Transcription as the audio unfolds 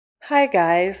Hi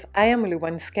guys, I am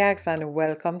Luan Skaggs and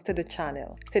welcome to the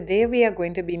channel. Today we are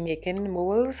going to be making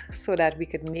molds so that we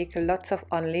could make lots of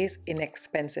onlays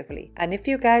inexpensively. And if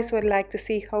you guys would like to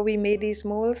see how we made these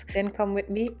molds, then come with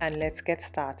me and let's get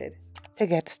started. To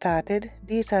get started,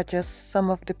 these are just some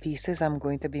of the pieces I'm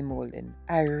going to be molding.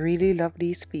 I really love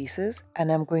these pieces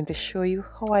and I'm going to show you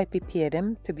how I prepare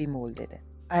them to be molded.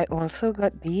 I also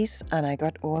got these and I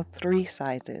got all three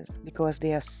sizes because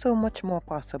there are so much more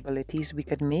possibilities we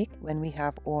could make when we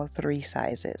have all three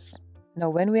sizes. Now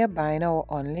when we are buying our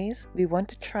onlays, we want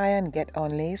to try and get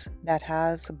onlays that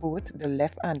has both the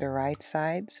left and the right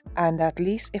sides, and at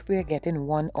least if we are getting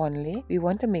one onlay, we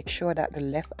want to make sure that the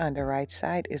left and the right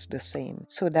side is the same.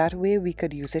 So that way we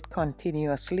could use it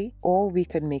continuously, or we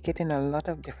could make it in a lot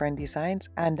of different designs,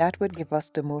 and that would give us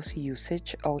the most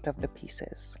usage out of the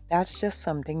pieces. That's just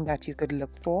something that you could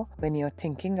look for when you're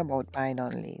thinking about buying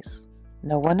onlays.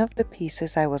 Now one of the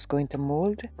pieces I was going to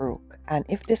mold broke, and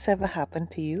if this ever happened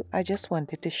to you, I just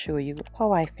wanted to show you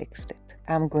how I fixed it.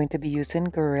 I'm going to be using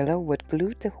Gorilla Wood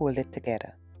Glue to hold it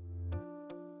together.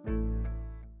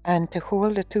 And to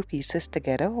hold the two pieces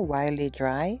together while they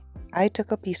dry, I took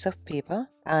a piece of paper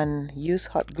and used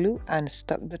hot glue and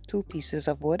stuck the two pieces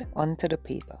of wood onto the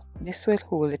paper. This will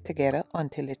hold it together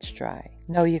until it's dry.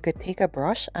 Now you could take a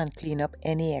brush and clean up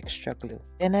any extra glue.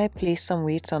 Then I placed some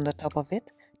weights on the top of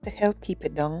it to help keep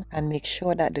it down and make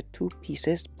sure that the two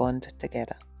pieces bond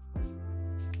together.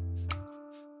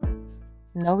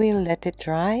 Now we'll let it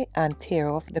dry and tear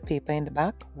off the paper in the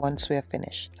back once we're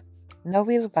finished. Now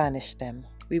we'll varnish them.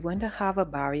 We want to have a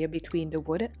barrier between the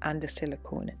wood and the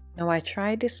silicone. Now I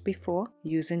tried this before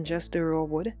using just the raw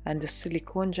wood and the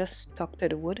silicone just stuck to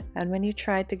the wood, and when you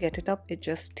tried to get it up it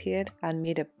just teared and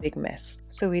made a big mess.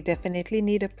 So we definitely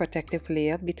need a protective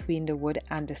layer between the wood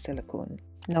and the silicone.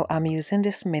 Now I'm using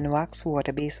this Minwax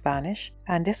water-based varnish,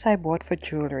 and this I bought for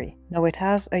jewelry. Now it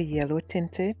has a yellow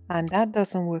tint to it, and that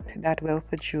doesn't work that well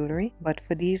for jewelry, but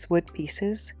for these wood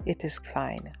pieces it is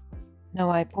fine.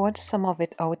 Now I poured some of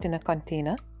it out in a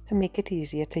container to make it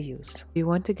easier to use. If you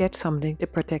want to get something to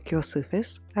protect your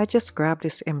surface, I just grabbed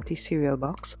this empty cereal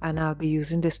box and I'll be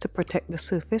using this to protect the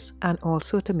surface and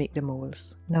also to make the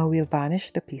molds. Now we'll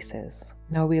varnish the pieces.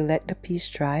 Now we'll let the piece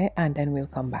dry and then we'll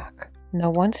come back. Now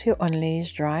once your onlay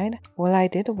is dried, all I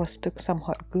did was took some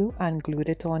hot glue and glued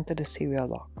it onto the cereal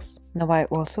box. Now I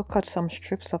also cut some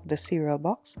strips of the cereal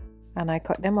box and I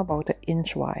cut them about 1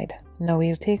 inch wide. Now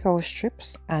we'll take our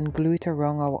strips and glue it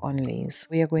around our onlays.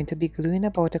 We are going to be gluing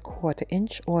about 1/4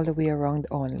 inch all the way around the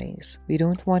onlays. We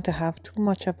don't want to have too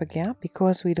much of a gap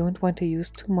because we don't want to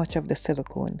use too much of the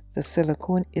silicone. The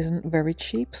silicone isn't very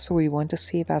cheap, so we want to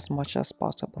save as much as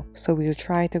possible. So we'll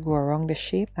try to go around the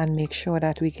shape and make sure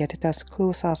that we get it as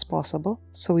close as possible.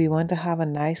 So we want to have a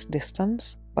nice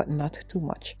distance, but not too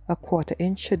much. 1/4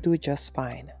 inch should do just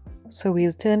fine. So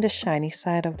we'll turn the shiny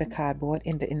side of the cardboard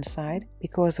in the inside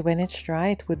because when it's dry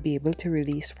it would be able to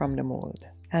release from the mold.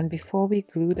 And before we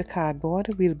glue the cardboard,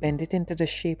 we'll bend it into the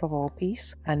shape of our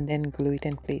piece and then glue it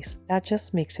in place. That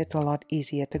just makes it a lot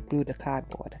easier to glue the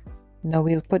cardboard. Now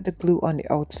we'll put the glue on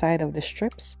the outside of the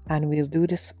strips and we'll do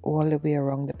this all the way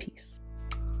around the piece.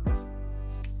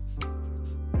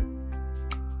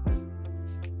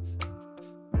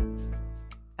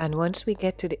 And once we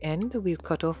get to the end, we'll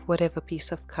cut off whatever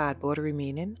piece of cardboard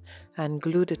remaining and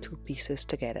glue the two pieces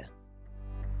together.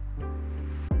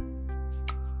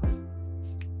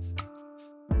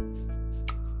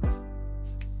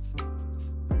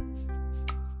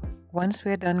 Once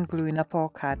we're done gluing up our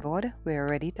cardboard, we're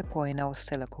ready to pour in our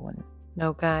silicone.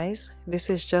 Now guys, this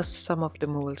is just some of the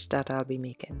molds that I'll be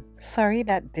making. Sorry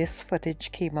that this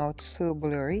footage came out so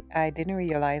blurry. I didn't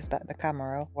realize that the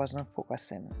camera wasn't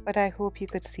focusing, but I hope you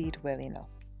could see it well enough.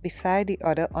 Beside the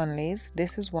other onlays,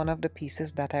 this is one of the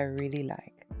pieces that I really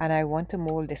like, and I want to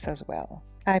mold this as well.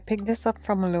 I picked this up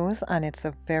from Lowe's and it's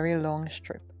a very long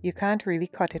strip. You can't really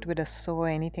cut it with a saw or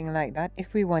anything like that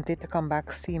if we want it to come back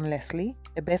seamlessly.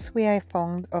 The best way I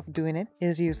found of doing it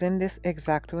is using this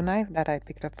X-Acto knife that I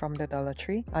picked up from the Dollar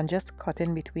Tree and just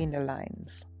cutting between the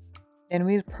lines. Then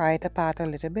we'll pry it apart a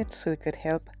little bit so it could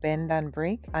help bend and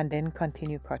break, and then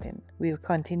continue cutting. We'll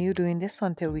continue doing this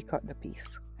until we cut the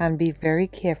piece. And be very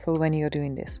careful when you're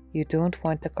doing this. You don't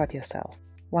want to cut yourself.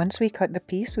 Once we cut the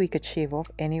piece, we could shave off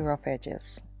any rough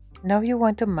edges. Now you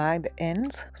want to mark the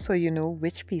ends so you know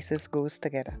which pieces goes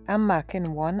together. I'm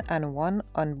marking 1 and 1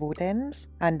 on both ends,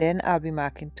 and then I'll be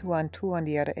marking 2 and 2 on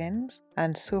the other ends,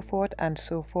 and so forth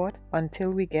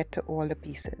until we get to all the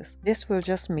pieces. This will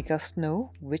just make us know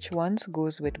which ones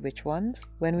goes with which ones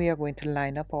when we are going to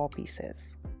line up our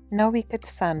pieces. Now we could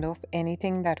sand off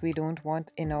anything that we don't want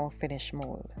in our finished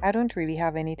mold. I don't really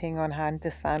have anything on hand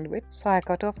to sand with, so I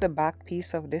cut off the back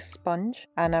piece of this sponge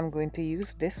and I'm going to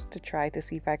use this to try to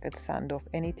see if I could sand off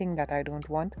anything that I don't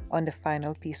want on the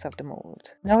final piece of the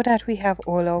mold. Now that we have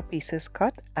all our pieces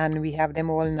cut and we have them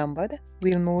all numbered,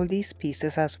 we'll mold these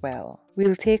pieces as well.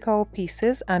 We'll take our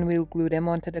pieces and we'll glue them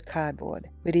onto the cardboard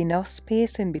with enough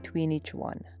space in between each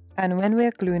one. And when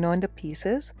we're gluing on the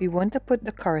pieces, we want to put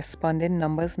the corresponding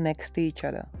numbers next to each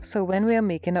other. So when we're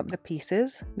making up the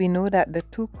pieces, we know that the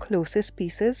two closest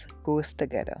pieces goes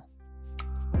together.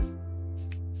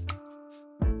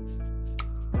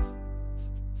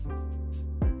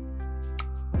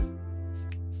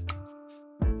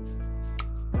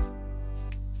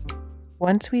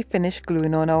 Once we finish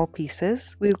gluing on our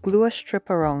pieces, we'll glue a strip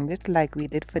around it like we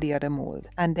did for the other mold,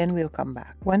 and then we'll come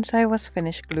back. Once I was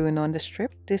finished gluing on the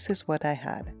strip, this is what I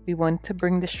had. We want to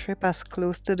bring the strip as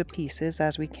close to the pieces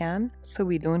as we can so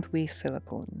we don't waste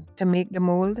silicone. To make the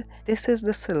mold, this is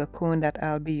the silicone that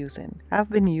I'll be using. I've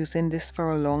been using this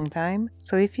for a long time,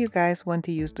 so if you guys want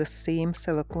to use the same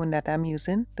silicone that I'm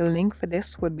using, the link for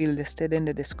this would be listed in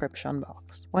the description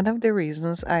box. One of the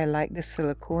reasons I like the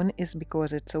silicone is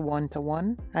because it's a one-to-one,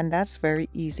 and that's very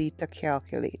easy to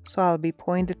calculate. So I'll be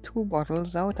pouring the two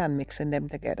bottles out and mixing them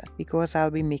together because I'll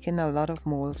be making a lot of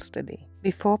molds today.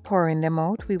 Before pouring them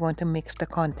out, we want to mix the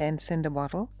contents in the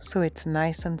bottle so it's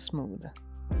nice and smooth.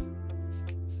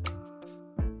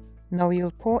 Now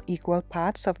you'll pour equal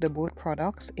parts of the both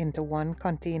products into one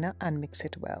container and mix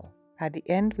it well. At the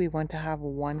end, we want to have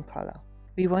one color.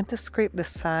 We want to scrape the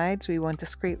sides, we want to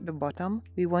scrape the bottom,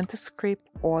 we want to scrape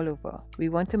all over. We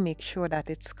want to make sure that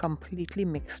it's completely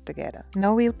mixed together.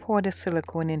 Now we'll pour the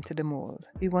silicone into the mold.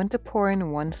 We want to pour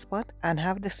in one spot and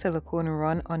have the silicone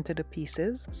run onto the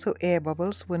pieces so air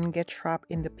bubbles wouldn't get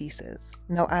trapped in the pieces.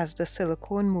 Now as the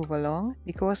silicone move along,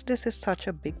 because this is such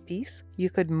a big piece, you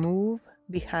could move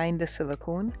behind the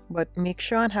silicone, but make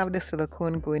sure and have the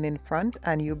silicone going in front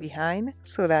and you behind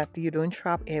so that you don't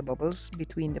trap air bubbles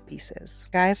between the pieces.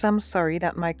 Guys, I'm sorry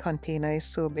that my container is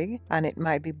so big and it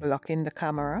might be blocking the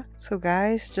camera. So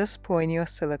guys, just pour in your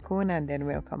silicone and then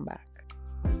we'll come back.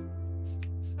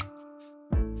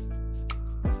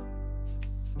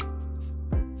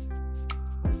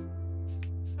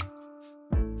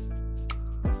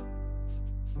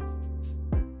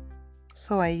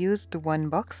 So I used one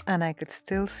box and I could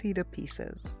still see the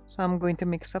pieces. So I'm going to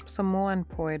mix up some more and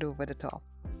pour it over the top.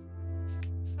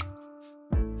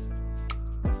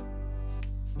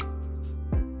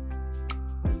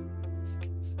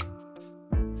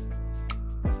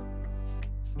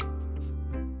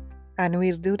 And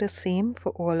we'll do the same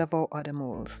for all of our other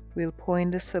molds. We'll pour in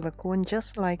the silicone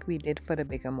just like we did for the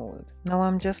bigger mold. Now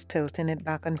I'm just tilting it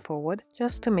back and forward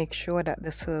just to make sure that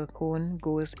the silicone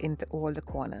goes into all the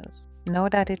corners. Now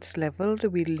that it's leveled,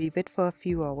 we'll leave it for a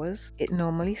few hours. It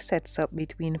normally sets up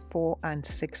between 4 and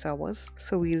 6 hours,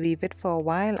 so we'll leave it for a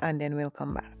while and then we'll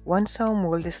come back. Once our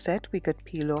mold is set, we could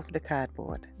peel off the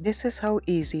cardboard. This is how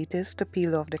easy it is to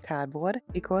peel off the cardboard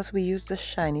because we use the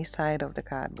shiny side of the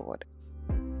cardboard.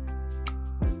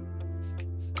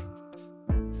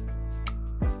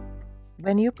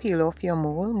 When you peel off your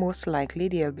mold, most likely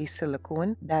there'll be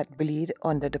silicone that bleed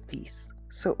under the piece.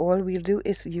 So all we'll do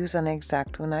is use an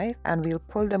X-Acto knife and we'll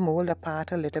pull the mold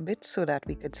apart a little bit so that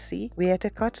we could see where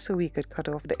to cut so we could cut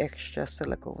off the extra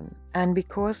silicone. And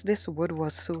because this wood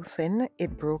was so thin,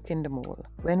 it broke in the mold.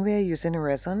 When we're using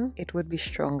resin, it would be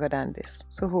stronger than this.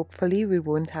 So hopefully we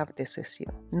won't have this issue.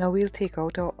 Now we'll take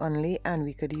out our onlay and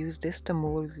we could use this to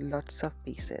mold lots of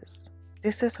pieces.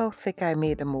 This is how thick I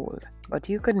made the mold, but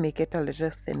you could make it a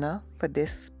little thinner for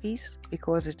this piece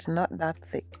because it's not that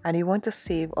thick and you want to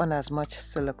save on as much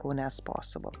silicone as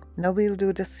possible. Now we'll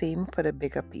do the same for the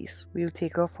bigger piece. We'll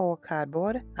take off our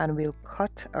cardboard and we'll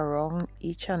cut around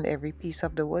each and every piece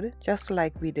of the wood just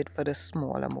like we did for the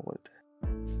smaller mold.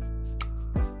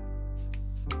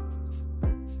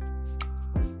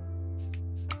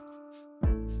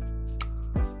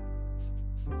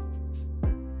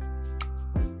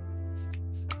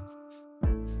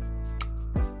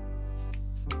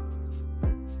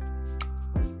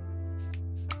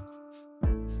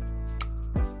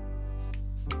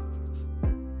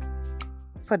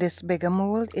 For this bigger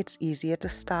mold, it's easier to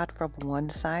start from one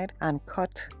side and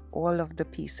cut all of the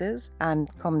pieces and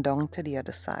come down to the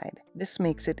other side. This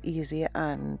makes it easier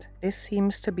and this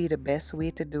seems to be the best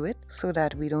way to do it so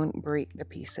that we don't break the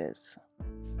pieces.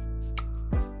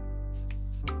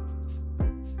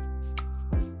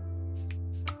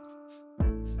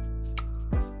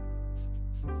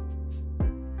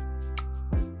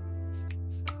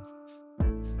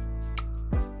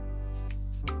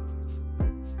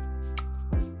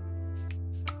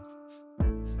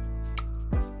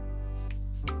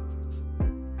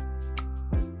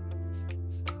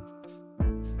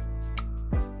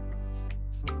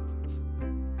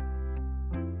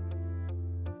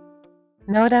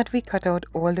 Now that we cut out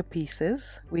all the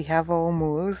pieces, we have our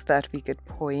molds that we could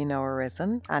pour in our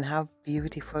resin and have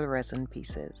beautiful resin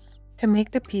pieces. To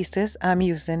make the pieces, I'm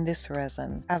using this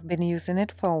resin. I've been using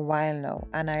it for a while now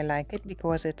and I like it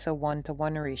because it's a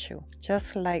 1-to-1 ratio,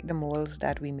 just like the molds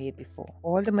that we made before.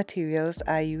 All the materials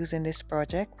I use in this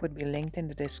project would be linked in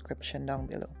the description down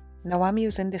below. Now I'm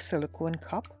using the silicone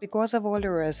cup. Because of all the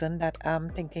resin that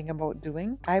I'm thinking about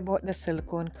doing, I bought the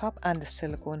silicone cup and the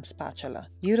silicone spatula.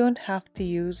 You don't have to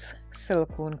use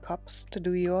silicone cups to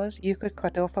do yours. You could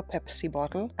cut off a Pepsi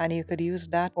bottle and you could use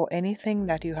that or anything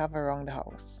that you have around the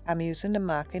house. I'm using the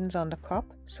markings on the cup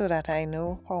so that I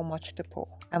know how much to pour.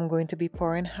 I'm going to be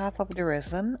pouring half of the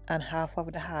resin and half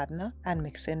of the hardener and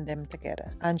mixing them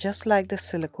together. And just like the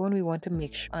silicone, we want to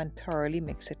make sure and thoroughly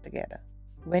mix it together.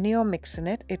 When you're mixing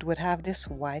it, it would have this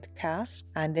white cast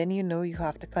and then you know you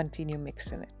have to continue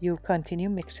mixing it. You'll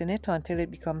continue mixing it until it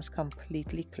becomes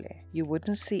completely clear. You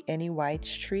wouldn't see any white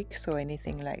streaks or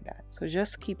anything like that. So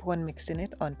just keep on mixing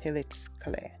it until it's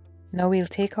clear. Now we'll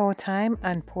take our time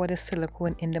and pour the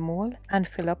silicone in the mold and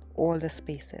fill up all the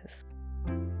spaces.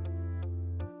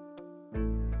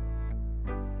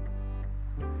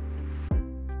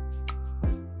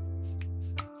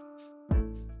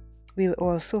 We'll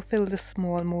also fill the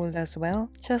small mold as well,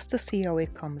 just to see how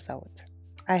it comes out.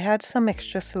 I had some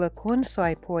extra silicone, so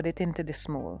I poured it into this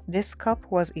mold. This cup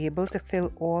was able to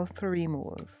fill all 3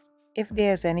 molds. If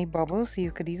there's any bubbles,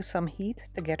 you could use some heat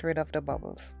to get rid of the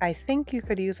bubbles. I think you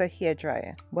could use a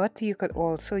hairdryer, but you could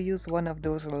also use one of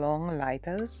those long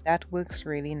lighters. That works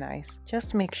really nice.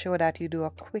 Just make sure that you do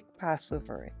a quick pass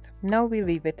over it. Now we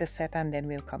leave it to set and then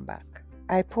we'll come back.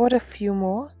 I poured a few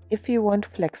more. If you want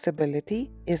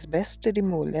flexibility, it's best to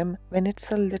demold them when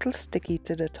it's a little sticky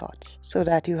to the touch, so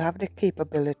that you have the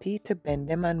capability to bend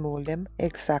them and mold them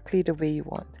exactly the way you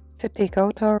want. To take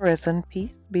out our resin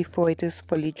piece before it is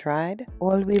fully dried,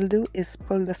 all we'll do is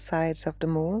pull the sides of the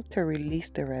mold to release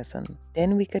the resin.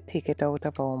 Then we could take it out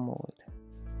of our mold.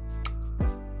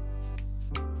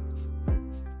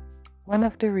 One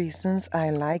of the reasons I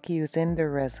like using the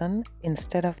resin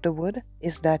instead of the wood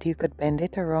is that you could bend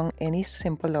it around any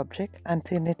simple object and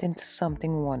turn it into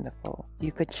something wonderful.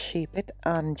 You could shape it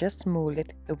and just mold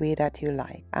it the way that you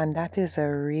like. And that is a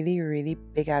really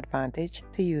big advantage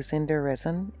to using the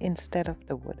resin instead of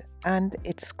the wood. And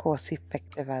it's cost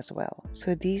effective as well.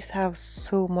 So these have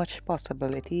so much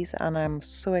possibilities and I'm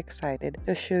so excited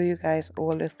to show you guys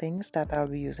all the things that I'll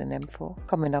be using them for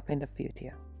coming up in the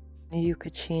future. You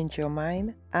could change your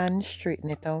mind and straighten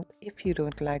it out if you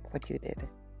don't like what you did.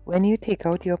 When you take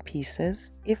out your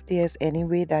pieces, if there's any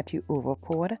way that you over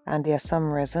poured and there's some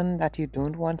resin that you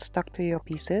don't want stuck to your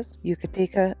pieces, you could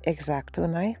take an X-Acto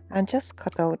knife and just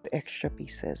cut out the extra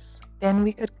pieces. Then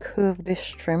we could curve this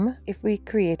trim. If we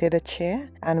created a chair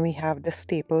and we have the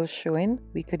staples showing,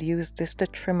 we could use this to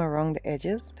trim around the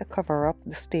edges to cover up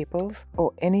the staples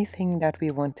or anything that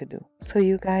we want to do. So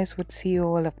you guys would see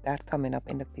all of that coming up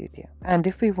in the future. And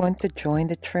if we want to join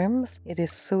the trims, it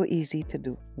is so easy to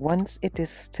do. Once it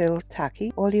is still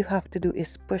tacky, all you have to do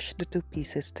is push the 2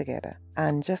 pieces together.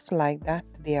 And just like that,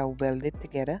 they are welded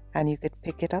together and you could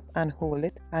pick it up and hold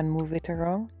it and move it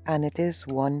around and it is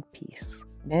one piece.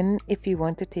 Then if you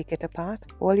want to take it apart,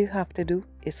 all you have to do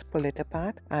is pull it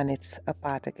apart and it's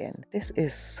apart again. This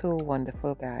is so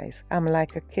wonderful, guys. I'm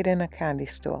like a kid in a candy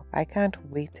store. I can't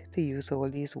wait to use all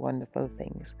these wonderful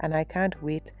things and I can't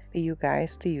wait for you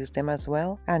guys to use them as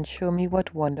well and show me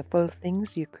what wonderful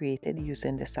things you created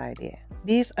using this idea.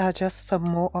 These are just some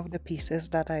more of the pieces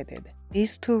that I did.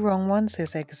 These 2 wrong ones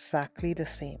is exactly the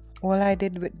same. All I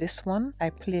did with this one,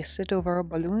 I placed it over a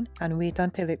balloon and wait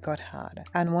until it got hard.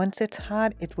 And once it's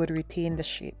hard, it would retain the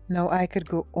shape. Now I could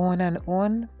go on and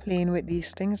on playing with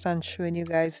these things and showing you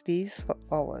guys these for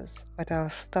hours. But I'll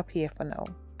stop here for now.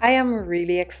 I am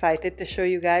really excited to show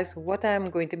you guys what I'm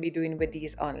going to be doing with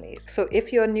these onlays. So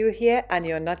if you're new here and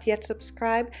you're not yet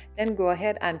subscribed, then go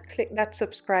ahead and click that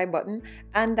subscribe button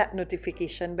and that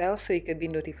notification bell so you can be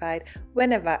notified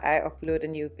whenever I upload a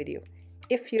new video,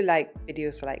 if you like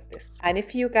videos like this. And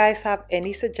if you guys have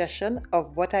any suggestion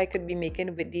of what I could be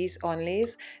making with these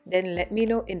onlays, then let me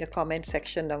know in the comment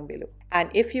section down below. And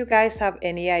if you guys have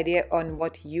any idea on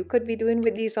what you could be doing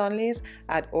with these onlays,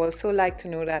 I'd also like to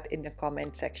know that in the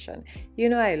comment section. You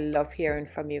know I love hearing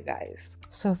from you guys.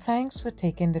 So thanks for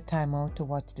taking the time out to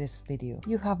watch this video.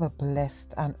 You have a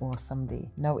blessed and awesome day.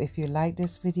 Now if you like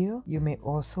this video, you may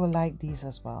also like these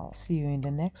as well. See you in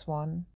the next one.